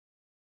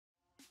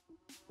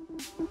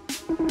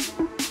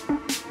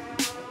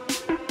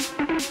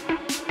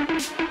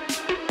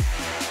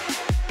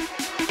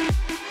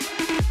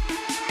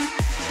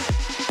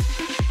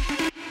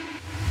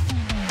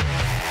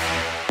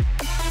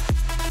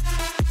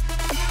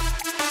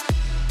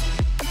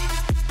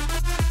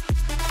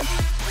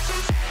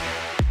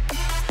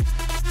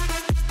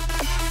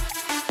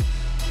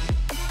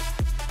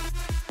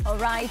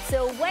Right,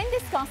 so when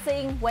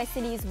discussing West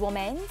Indies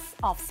women's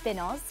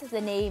off-spinners,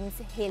 the names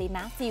Hayley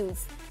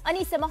Matthews,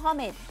 Anisa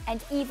Mohammed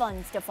and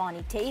even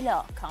Stephanie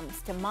Taylor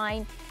comes to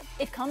mind.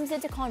 It comes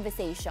into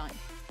conversation.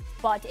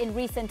 But in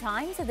recent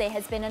times, there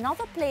has been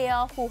another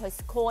player who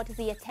has caught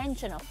the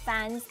attention of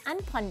fans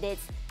and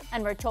pundits,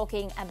 and we're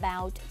talking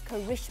about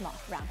Karishma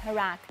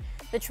Ramharack.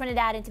 The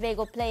Trinidad and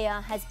Tobago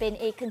player has been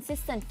a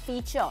consistent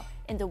feature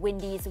in the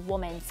Windies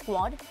women's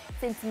squad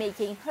since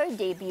making her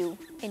debut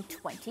in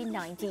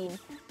 2019.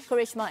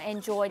 Karishma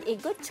enjoyed a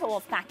good tour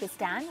of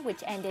Pakistan,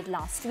 which ended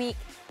last week,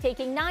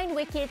 taking 9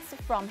 wickets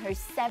from her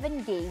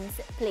 7 games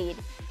played.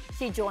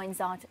 She joins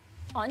us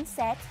on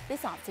set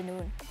this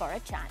afternoon for a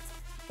chat.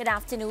 Good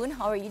afternoon,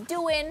 how are you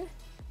doing?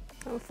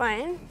 I'm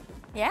fine.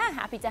 Yeah,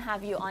 happy to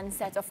have you on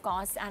set, of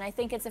course, and I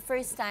think it's the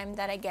first time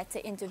that I get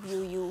to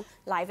interview you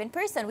live in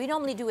person. We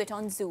normally do it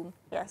on Zoom.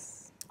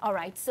 Yes. All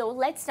right, so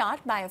let's start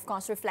by, of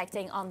course,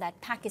 reflecting on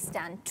that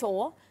Pakistan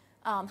tour.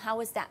 How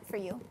was that for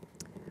you?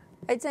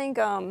 I think,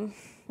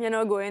 you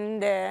know, going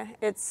there,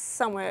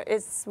 it's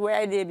where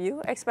I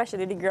debut,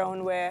 especially the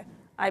ground where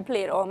I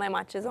played all my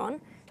matches on.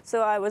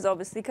 So I was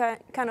obviously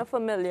kind of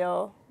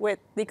familiar with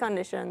the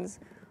conditions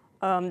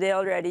there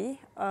already.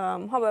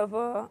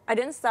 However, I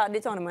didn't start the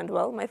tournament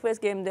well. My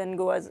first game didn't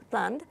go as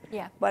planned.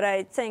 Yeah. But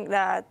I think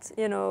that,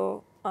 you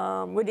know,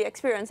 with the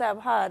experience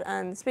I've had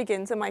and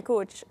speaking to my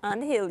coach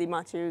and Hayley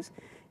Matthews,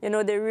 you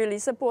know, they really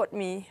support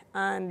me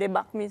and they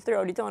back me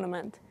throughout the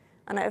tournament.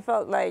 And I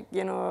felt like,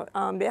 you know,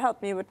 they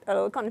helped me with a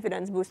little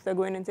confidence booster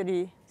going into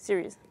the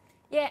series.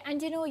 Yeah,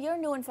 and you know, you're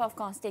known for, of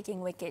course, taking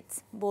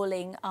wickets,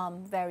 bowling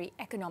very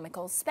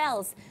economical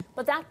spells.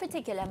 But that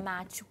particular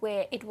match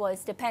where it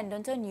was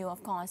dependent on you,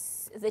 of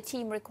course, the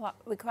team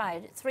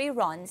required 3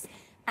 runs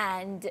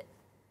and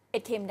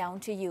it came down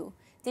to you.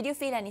 Did you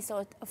feel any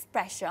sort of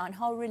pressure, and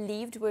how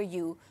relieved were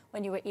you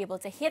when you were able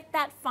to hit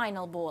that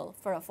final ball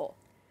for a 4?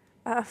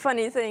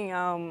 Funny thing,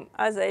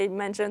 as I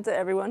mentioned to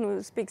everyone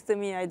who speaks to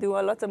me, I do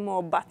a lot of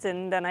more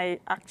batting than I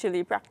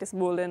actually practice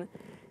bowling.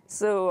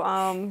 So,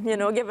 you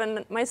know,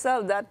 given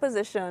myself that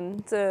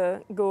position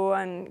to go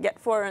and get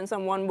 4 runs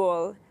on 1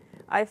 ball,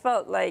 I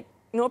felt like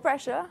no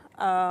pressure.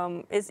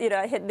 It's either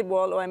I hit the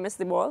ball or I miss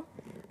the ball.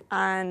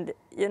 And,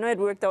 you know, it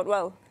worked out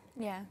well.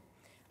 Yeah.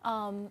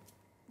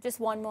 Just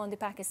one more on the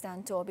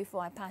Pakistan tour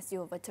before I pass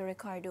you over to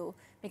Ricardo,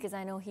 because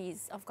I know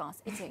he's, of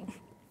course, itching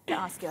to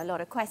ask you a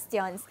lot of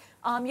questions.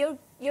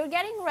 You're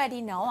getting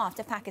ready now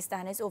after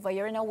Pakistan is over.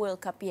 You're in a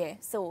World Cup year,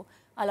 so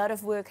a lot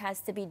of work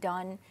has to be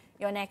done.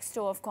 Your next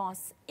tour, of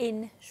course,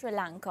 in Sri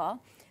Lanka.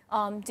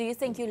 Do you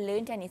think you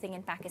learned anything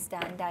in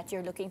Pakistan that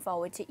you're looking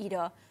forward to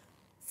either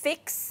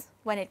fix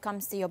when it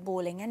comes to your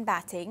bowling and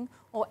batting,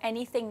 or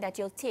anything that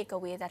you'll take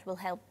away that will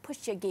help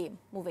push your game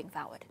moving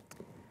forward?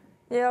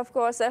 Yeah, of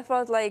course. I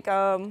felt like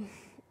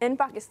in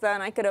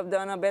Pakistan I could have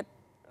done a bit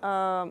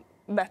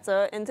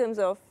better in terms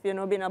of, you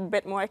know, being a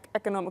bit more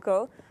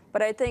economical.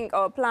 But I think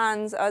our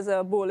plans as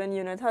a bowling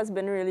unit has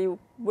been really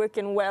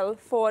working well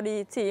for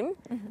the team.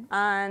 Mm-hmm.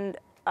 And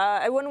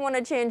I wouldn't want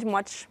to change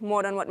much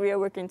more than what we are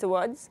working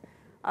towards.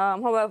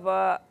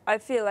 However, I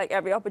feel like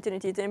every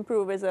opportunity to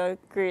improve is a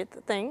great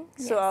thing.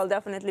 Yes. So I'll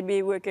definitely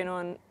be working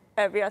on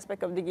every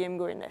aspect of the game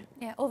going there.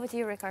 Yeah, over to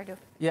you, Ricardo.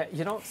 Yeah,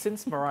 you know,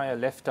 since Mariah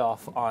left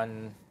off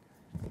on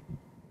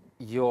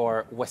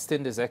your West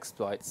Indies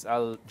exploits,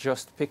 I'll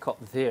just pick up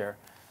there.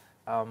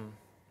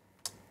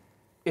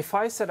 If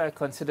I said I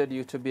considered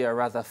you to be a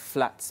rather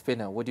flat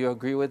spinner, would you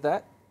agree with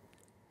that?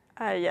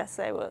 Yes,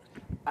 I would.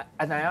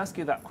 And I ask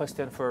you that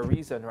question for a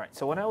reason, right?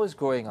 So when I was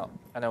growing up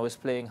and I was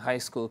playing high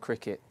school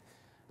cricket,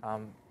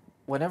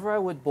 whenever I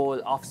would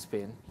bowl off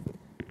spin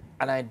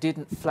and I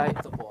didn't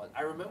flight the ball,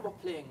 I remember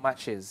playing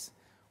matches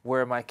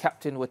where my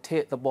captain would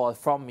take the ball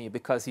from me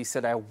because he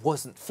said I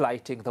wasn't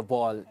flighting the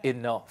ball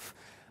enough.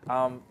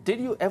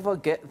 Did you ever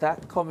get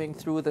that coming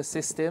through the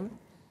system?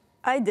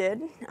 I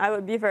did. I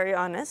would be very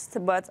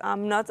honest, but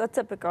I'm not a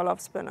typical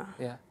off spinner.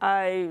 Yeah.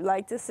 I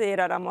like to say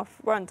that I'm a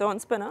front-on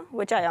spinner,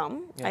 which I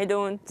am. Yeah. I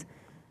don't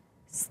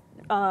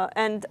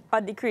end a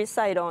decreased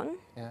side-on.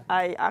 Yeah.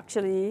 I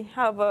actually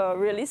have a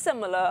really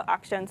similar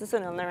action to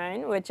Sunil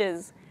Narayan, which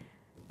is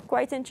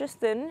quite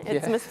interesting.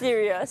 It's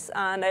mysterious,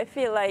 and I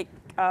feel like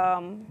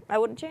I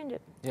wouldn't change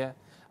it. Yeah.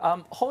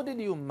 How did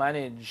you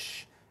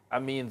manage, I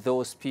mean,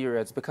 those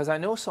periods? Because I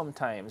know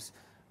sometimes,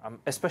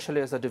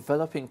 especially as a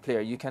developing player,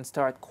 you can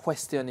start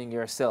questioning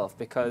yourself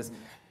because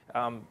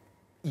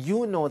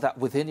you know that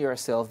within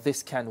yourself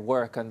this can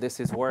work and this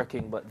is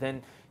working, but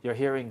then you're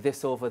hearing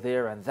this over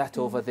there and that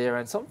over there,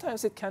 and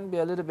sometimes it can be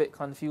a little bit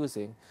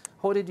confusing.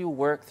 How did you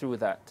work through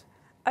that?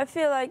 I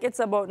feel like it's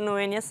about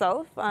knowing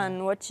yourself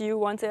and what you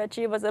want to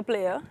achieve as a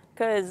player.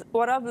 Because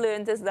what I've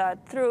learned is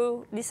that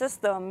through the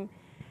system,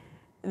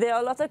 there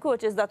are a lot of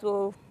coaches that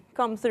will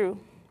come through,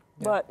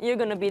 but you're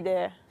going to be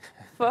there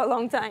for a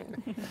long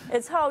time.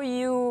 It's how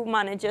you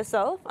manage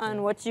yourself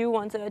and what you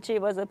want to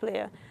achieve as a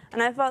player.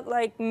 And I felt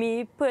like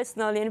me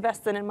personally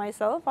investing in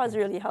myself has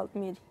really helped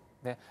me.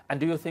 Yeah. And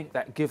do you think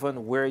that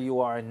given where you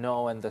are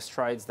now and the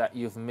strides that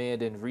you've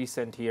made in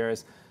recent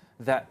years,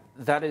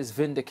 that is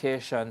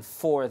vindication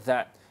for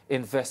that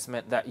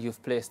investment that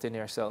you've placed in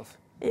yourself?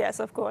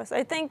 Yes, of course.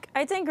 I think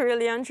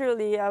really and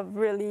truly I've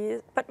really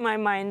put my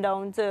mind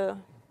down to,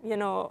 you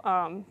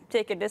know,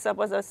 taking this up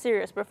as a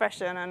serious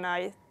profession, and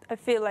I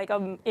feel like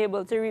I'm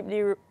able to reap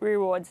the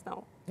rewards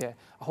now. Yeah.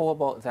 How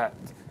about that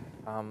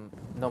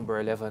number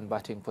 11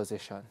 batting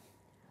position?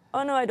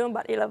 Oh, no, I don't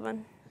bat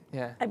 11.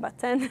 Yeah. I bat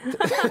 10.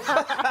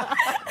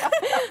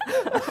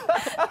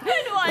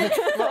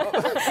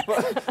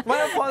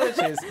 My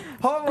apologies.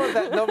 How about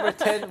that number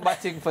 10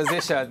 batting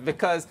position?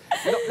 Because,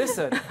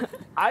 listen,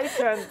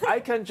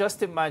 I can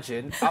just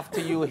imagine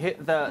after you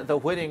hit the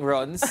winning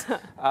runs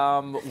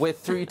with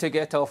 3 to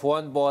get off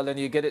 1 ball and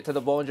you get it to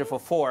the boundary for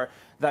 4,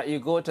 that you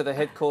go to the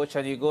head coach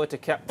and you go to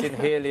Captain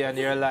Haley and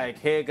you're like,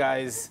 hey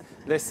guys,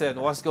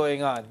 listen, what's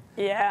going on?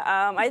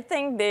 Yeah, I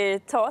think they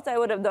thought I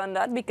would have done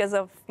that because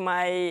of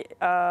my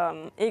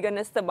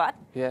eagerness to bat.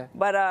 Yeah.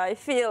 But I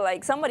feel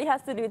like somebody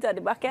has to do it at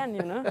the back end,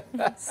 you know?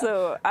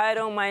 So I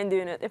don't mind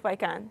doing it if I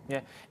can. Yeah.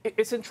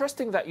 It's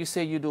interesting that you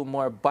say you do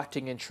more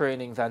batting in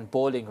training than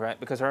bowling, right?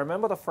 Because I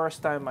remember the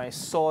first time I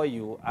saw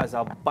you as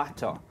a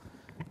batter,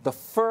 the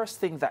first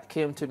thing that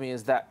came to me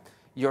is that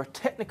your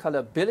technical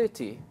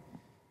ability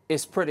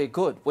is pretty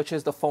good, which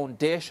is the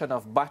foundation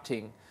of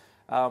batting.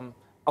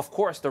 Of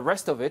course, the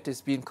rest of it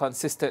is being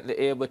consistently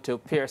able to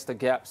pierce the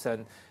gaps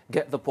and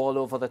get the ball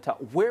over the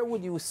top. Where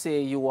would you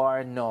say you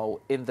are now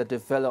in the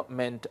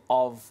development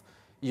of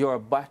your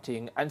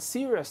batting? And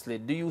seriously,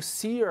 do you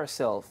see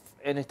yourself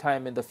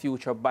anytime in the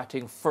future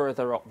batting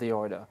further up the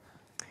order?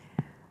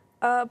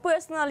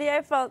 Personally,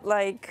 I felt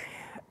like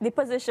the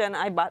position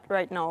I bat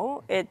right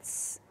now,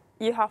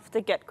 you have to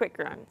get quick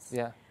runs.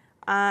 Yeah.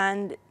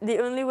 And the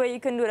only way you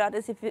can do that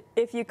is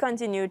if you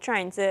continue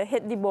trying to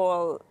hit the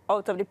ball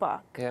out of the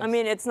park. Yes. I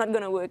mean, it's not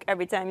going to work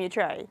every time you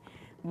try.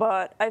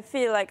 But I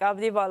feel like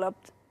I've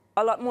developed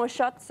a lot more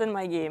shots in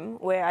my game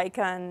where I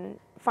can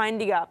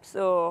find the gaps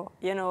or,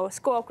 you know,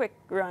 score quick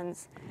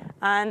runs.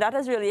 And that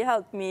has really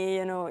helped me,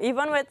 you know,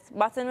 even with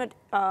batting with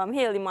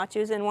Haley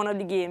Matthews in one of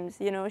the games,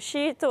 you know,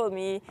 she told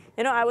me,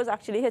 you know, I was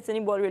actually hitting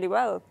the ball really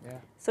well. Yeah.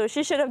 So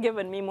she should have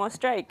given me more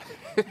strike.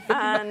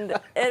 And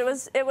it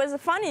was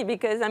funny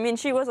because, I mean,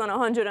 she was on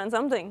 100 and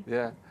something.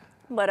 Yeah.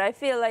 But I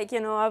feel like,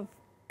 you know, I've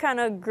kind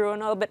of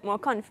grown a bit more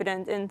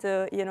confident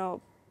into, you know,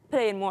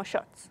 playing more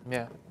shots.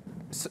 Yeah.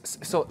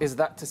 So is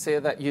that to say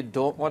that you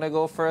don't want to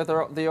go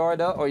further up the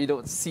order, or you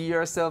don't see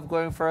yourself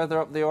going further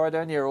up the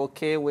order and you're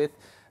okay with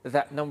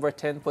that number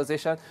 10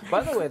 position?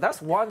 By the way,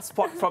 that's 1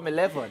 spot from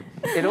 11.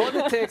 It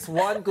only takes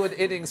 1 good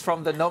innings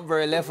from the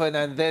number 11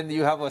 and then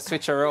you have a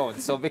switch around.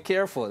 So be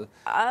careful.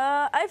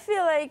 I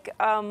feel like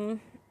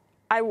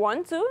I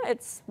want to.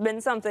 It's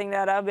been something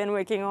that I've been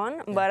working on.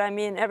 Yeah. But I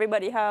mean,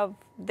 everybody have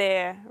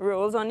their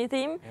roles on the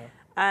team. Yeah.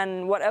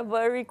 And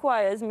whatever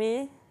requires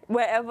me,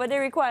 wherever they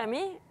require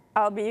me,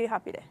 I'll be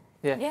happy there.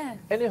 Yeah. Yeah.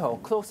 Anyhow,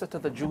 closer to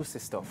the juicy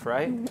stuff,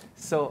 right?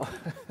 So,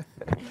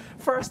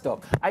 first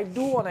up, I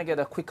do want to get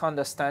a quick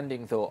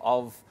understanding, though,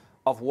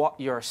 of what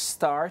your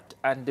start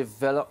and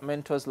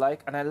development was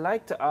like. And I'd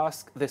like to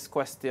ask this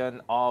question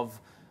of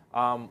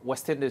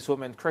West Indies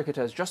women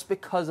cricketers, just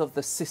because of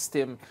the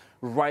system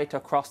right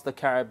across the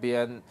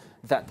Caribbean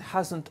that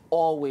hasn't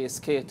always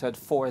catered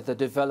for the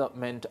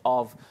development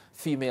of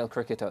female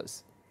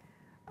cricketers.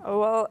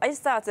 Well, I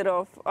started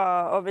off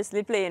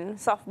obviously playing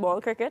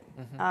softball cricket.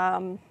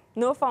 Mm-hmm.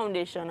 No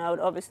foundation, I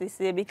would obviously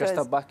say, because...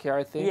 Just a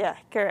backyard thing? Yeah,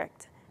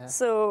 correct. Yeah.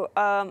 So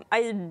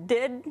I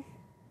did,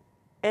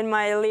 in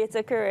my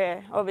later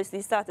career,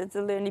 obviously started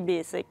to learn the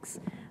basics.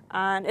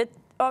 And it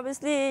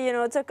obviously, you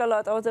know, took a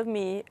lot out of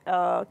me.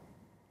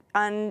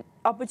 And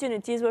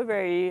opportunities were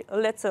very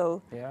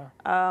little.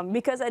 Yeah.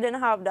 Because I didn't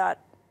have that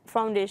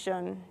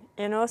foundation.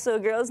 You know, so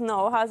girls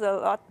now has a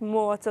lot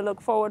more to look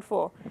forward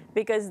for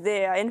because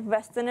they are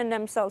investing in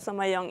themselves from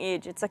a young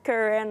age. It's a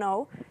career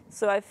now,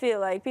 so I feel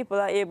like people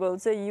are able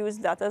to use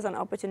that as an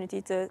opportunity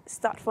to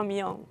start from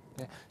young.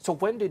 Yeah. So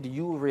when did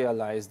you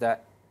realize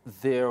that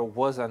there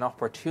was an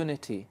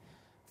opportunity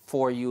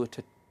for you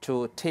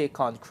to take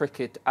on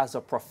cricket as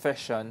a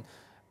profession,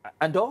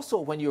 and also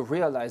when you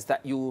realized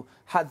that you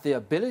had the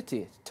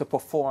ability to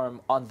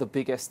perform on the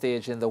biggest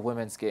stage in the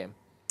women's game?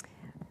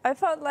 I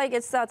felt like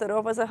it started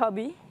off as a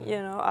hobby, you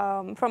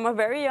know. From a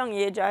very young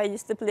age, I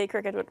used to play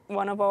cricket with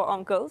one of our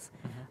uncles.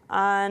 Mm-hmm.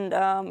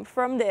 And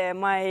from there,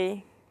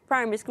 my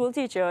primary school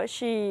teacher,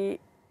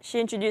 she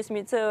introduced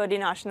me to the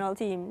national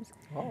teams.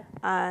 Oh.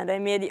 And I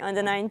made the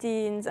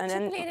under-19s. And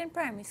then played in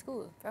primary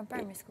school, from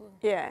primary school?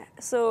 Yeah.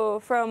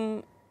 So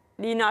from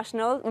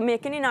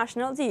making the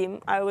national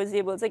team, I was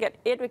able to get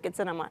 8 wickets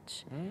in a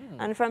match.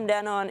 And from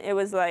then on, it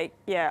was like,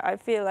 yeah, I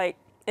feel like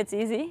it's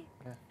easy.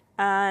 Yeah.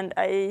 And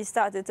I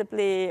started to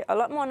play a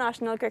lot more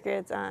national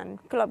cricket and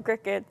club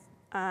cricket.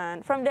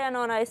 And from then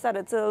on, I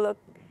started to look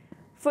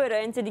further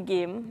into the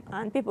game.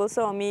 And people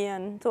saw me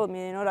and told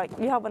me, you know, like,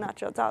 you have a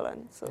natural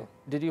talent. So. Yeah.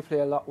 Did you play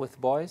a lot with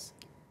boys?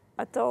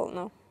 At all,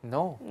 no.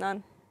 No.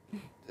 None.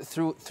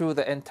 Through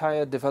the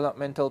entire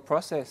developmental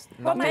process,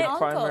 not my in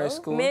primary uncle,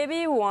 school?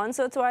 Maybe once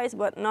or twice,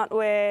 but not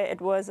where it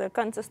was a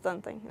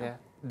consistent thing. No. Yeah.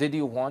 Did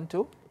you want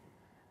to?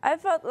 I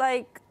felt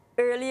like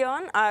early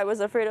on I was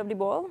afraid of the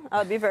ball.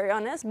 I'll be very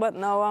honest, but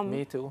now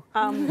Me too.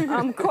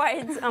 I'm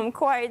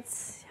quite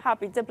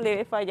happy to play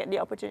if I get the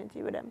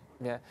opportunity with them.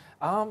 Yeah.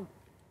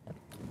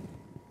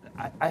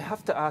 I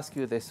have to ask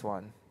you this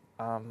one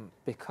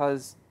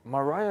because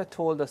Mariah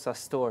told us a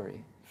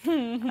story.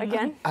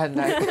 Again? And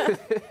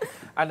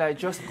and I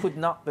just could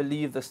not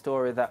believe the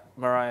story that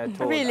Mariah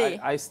told. Really?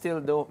 I still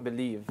don't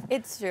believe.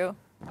 It's true.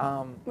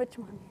 Which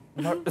one?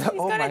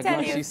 Oh my tell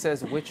God, you. she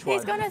says which one?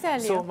 He's going to tell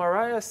you. So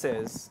Mariah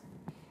says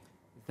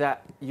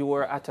that you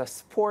were at a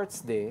sports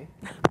day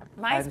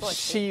My and sports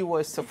she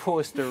was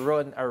supposed to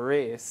run a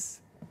race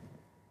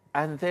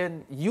and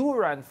then you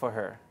ran for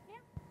her.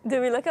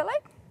 Do we look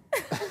alike?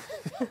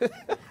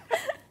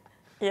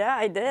 Yeah,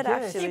 I did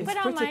actually. It's put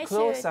on pretty my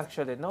close shirt.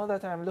 actually. Now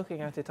that I'm looking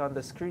at it on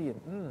the screen.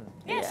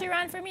 Yeah, she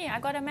ran for me. I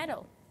got a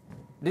medal.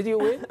 Did you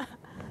win?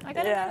 I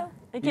got a Yeah, medal.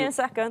 I came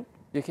second.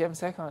 You came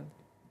second.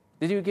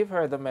 Did you give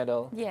her the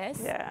medal?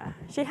 Yes. Yeah,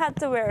 she had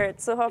to wear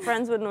it so her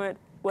friends would know it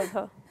was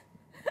her.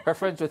 Her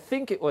friends would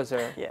think it was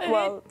her. Yeah,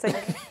 well,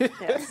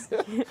 yes.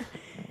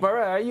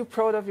 Mariah, are you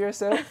proud of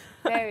yourself?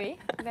 Very,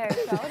 very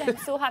proud. I'm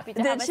so happy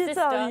to have Did a she sister.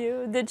 tell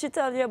you? Did she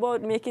tell you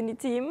about making the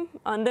team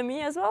under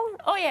me as well?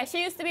 Oh yeah,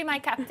 she used to be my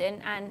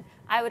captain, and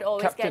I would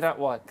always Captain get at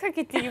what?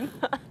 cricket team,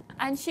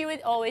 and she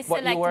would always But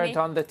select you weren't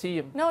me. on the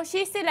team. No,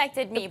 she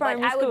selected me, but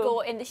primary I would school. go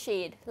in the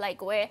shade,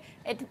 like where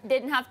it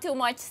didn't have too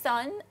much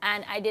sun,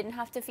 and I didn't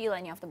have to feel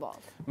any of the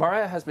balls.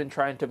 Mariah has been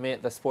trying to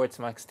make the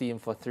SportsMax team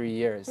for 3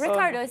 years.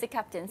 Ricardo is the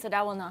captain, so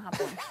that will not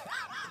happen.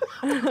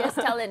 Just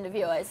telling the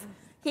viewers.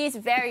 He's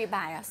very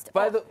biased.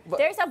 By Oh, the- but-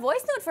 there's a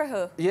voice note for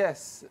her.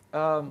 Yes,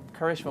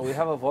 Karishma, we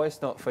have a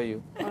voice note for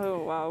you. Oh,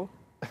 wow.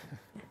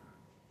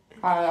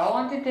 Hi, I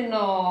wanted to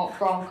know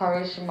from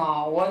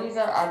Karishma, what is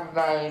her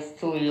advice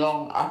to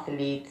young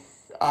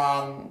athletes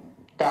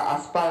that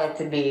aspire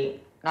to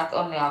be not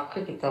only a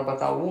cricketer but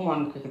a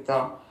woman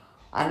cricketer?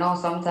 I know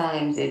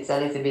sometimes it's a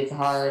little bit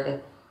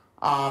hard,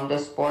 the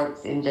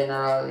sports in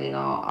general, you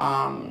know,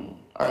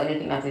 or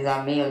anything that is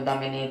a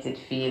male-dominated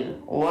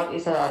field. What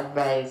is her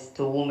advice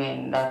to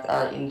women that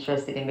are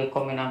interested in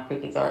becoming a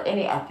cricketer or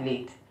any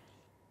athlete?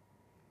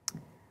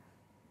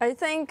 I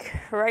think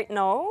right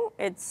now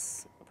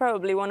it's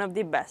probably one of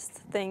the best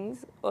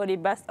things or the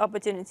best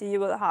opportunity you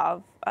will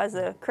have as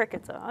a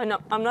cricketer.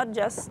 I'm not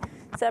just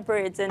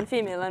separating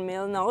female and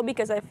male now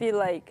because I feel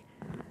like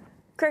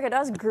cricket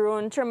has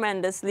grown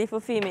tremendously for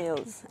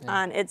females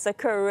and it's a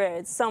career.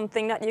 It's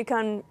something that you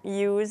can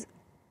use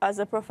as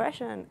a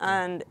profession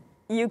and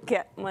you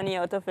get money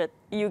out of it.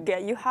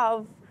 You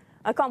have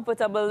a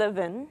comfortable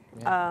living.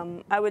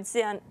 I would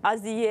say, and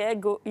as the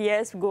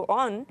years go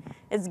on,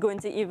 it's going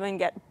to even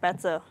get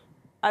better.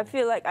 I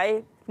feel like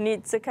I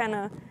need to kind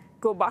of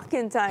go back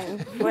in time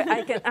where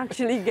I can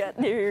actually get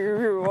the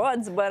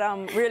rewards, but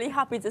I'm really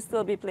happy to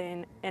still be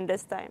playing in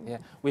this time. Yeah,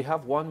 we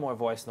have one more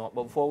voice note,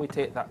 but before we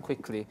take that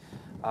quickly,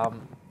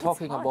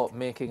 talking about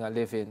making a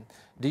living,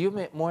 do you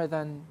make more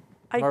than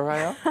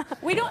Mariah?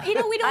 We don't,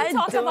 we don't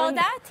talk about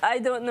that. I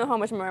don't know how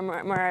much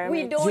Mariah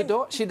We makes. don't. You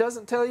don't? She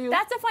doesn't tell you?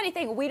 That's a funny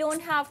thing. We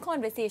don't have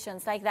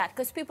conversations like that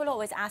because people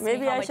always ask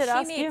Maybe me how I much should she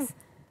ask makes.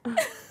 you.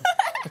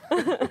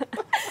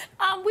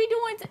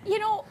 We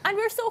don't, and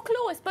we're so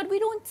close, but we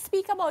don't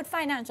speak about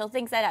financial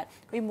things like that.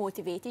 We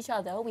motivate each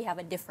other. We have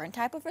a different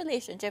type of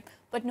relationship,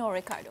 but no,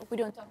 Ricardo, we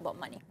don't talk about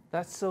money.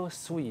 That's so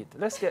sweet.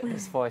 Let's get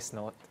this voice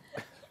note.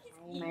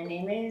 My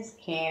name is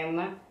Kim.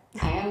 I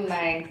am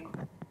like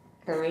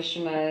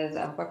Karishma's,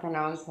 I hope I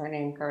pronounced her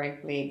name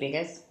correctly,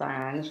 biggest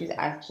fan. She's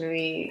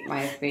actually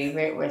my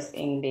favorite West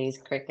Indies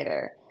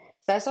cricketer.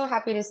 So I'm so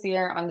happy to see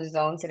her on the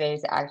zone today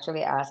to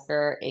actually ask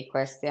her a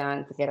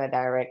question to get a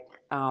direct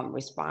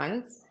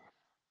response.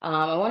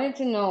 I wanted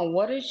to know,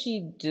 what does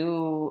she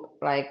do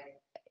like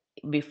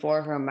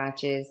before her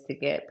matches to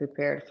get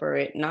prepared for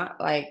it? Not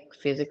like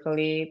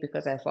physically,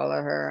 because I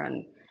follow her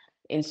on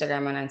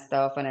Instagram and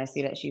stuff, and I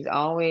see that she's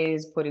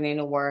always putting in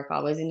the work,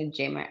 always in the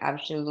gym. I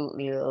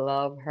absolutely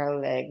love her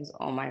legs.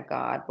 Oh my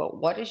God. But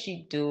what does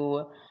she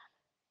do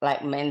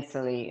like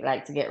mentally,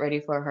 like to get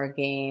ready for her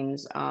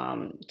games?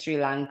 Sri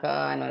Lanka,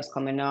 I know it's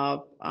coming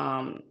up.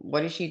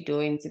 What is she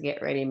doing to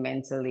get ready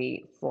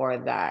mentally for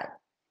that?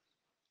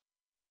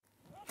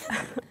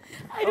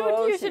 I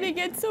don't usually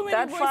get so many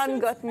That voice fan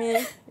notes. got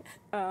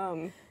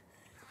me.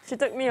 She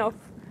took me off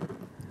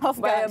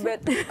by a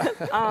guard.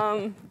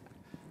 bit.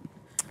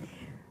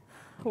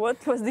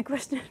 What was the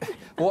question?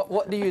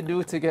 What do you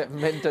do to get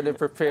mentally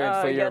prepared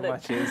Oh, for I your get it.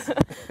 matches?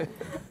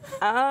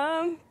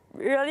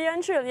 Really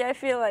and truly, I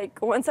feel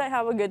like once I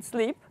have a good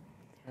sleep,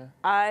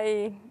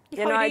 I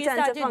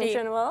tend to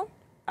function well.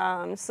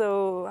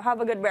 So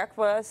have a good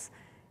breakfast,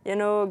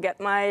 get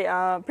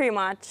my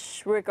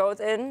pre-match workout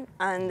in,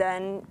 and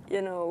then,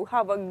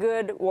 have a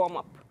good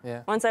warm-up.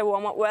 Yeah. Once I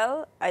warm up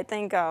well, I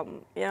think,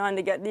 and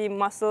to get the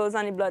muscles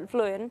and the blood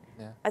flowing,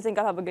 I think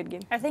I'll have a good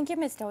game. I think you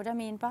missed out. I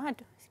mean,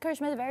 bad.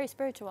 Karishma is very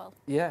spiritual.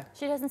 Yeah.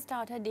 She doesn't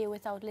start her day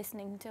without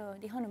listening to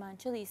the Hanuman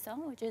Chalisa,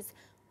 which is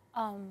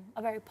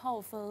a very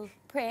powerful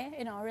prayer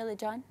in our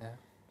religion. Yeah.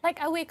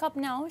 Like, I wake up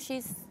now,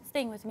 she's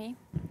staying with me,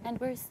 and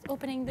we're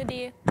opening the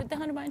day with the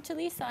Hanuman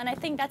Chalisa, and I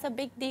think that's a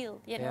big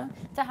deal,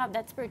 to have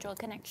that spiritual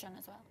connection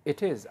as well.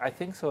 It is. I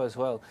think so as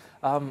well.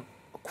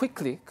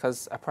 Quickly,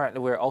 because apparently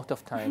we're out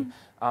of time,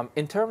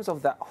 in terms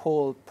of that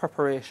whole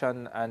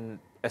preparation and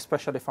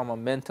especially from a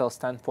mental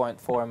standpoint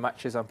for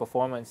matches and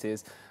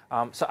performances,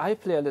 so I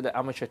play a little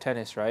amateur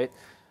tennis, right?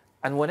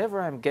 And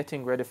whenever I'm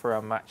getting ready for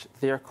a match,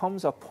 there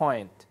comes a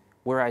point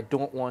where I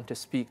don't want to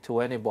speak to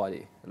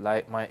anybody.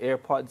 Like my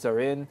AirPods are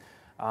in,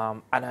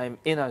 and I'm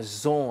in a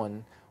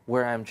zone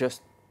where I'm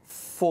just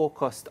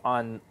focused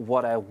on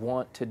what I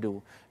want to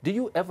do. Do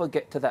you ever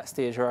get to that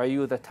stage, or are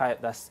you the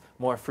type that's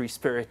more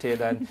free-spirited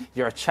and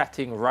you're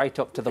chatting right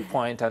up to the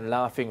point and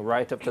laughing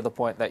right up to the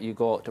point that you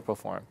go out to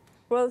perform?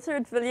 Well,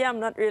 truthfully, I'm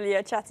not really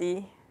a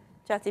chatty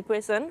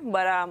person,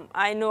 but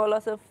I know a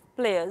lot of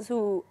players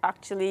who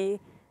actually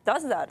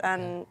does that.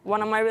 And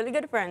one of my really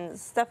good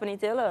friends, Stephanie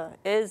Taylor,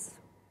 is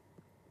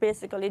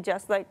basically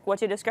just like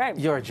what you described.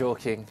 You're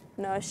joking.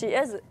 No, she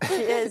is. She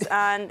is.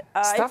 And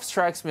Steph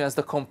strikes me as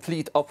the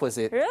complete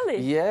opposite. Really?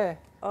 Yeah.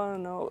 Oh,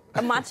 no.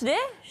 A match day,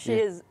 she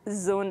is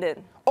zoned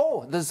in.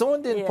 Oh, the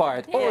zoned in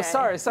part. Yeah. Oh,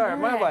 sorry,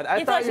 my bad.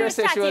 I thought you were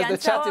saying she was the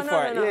chatty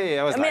part. No.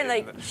 Yeah, I mean,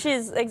 like,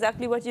 she's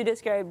exactly what you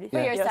described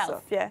For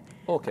yourself. Yeah.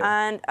 Okay.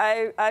 And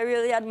I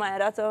really admire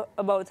that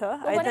about her.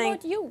 But what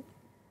about you?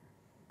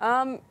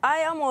 I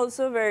am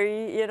also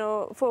very,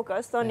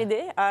 focused on the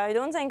day. I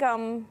don't think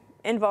I'm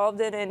involved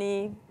in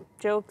any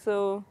jokes,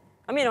 so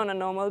I mean on a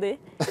normal day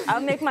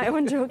I'll make my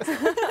own jokes.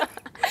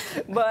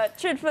 But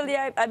truthfully,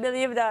 I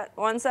believe that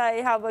once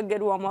I have a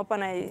good warm-up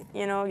and I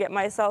get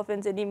myself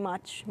into the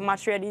match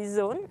ready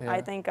zone,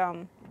 I think I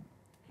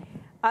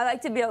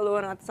like to be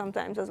alone at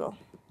sometimes as well.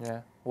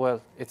 Yeah,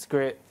 well, it's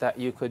great that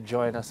you could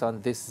join us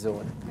on this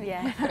zone.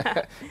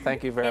 Yeah.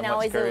 Thank you very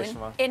much,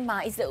 Karishma. In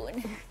my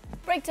zone.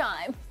 Break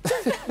time.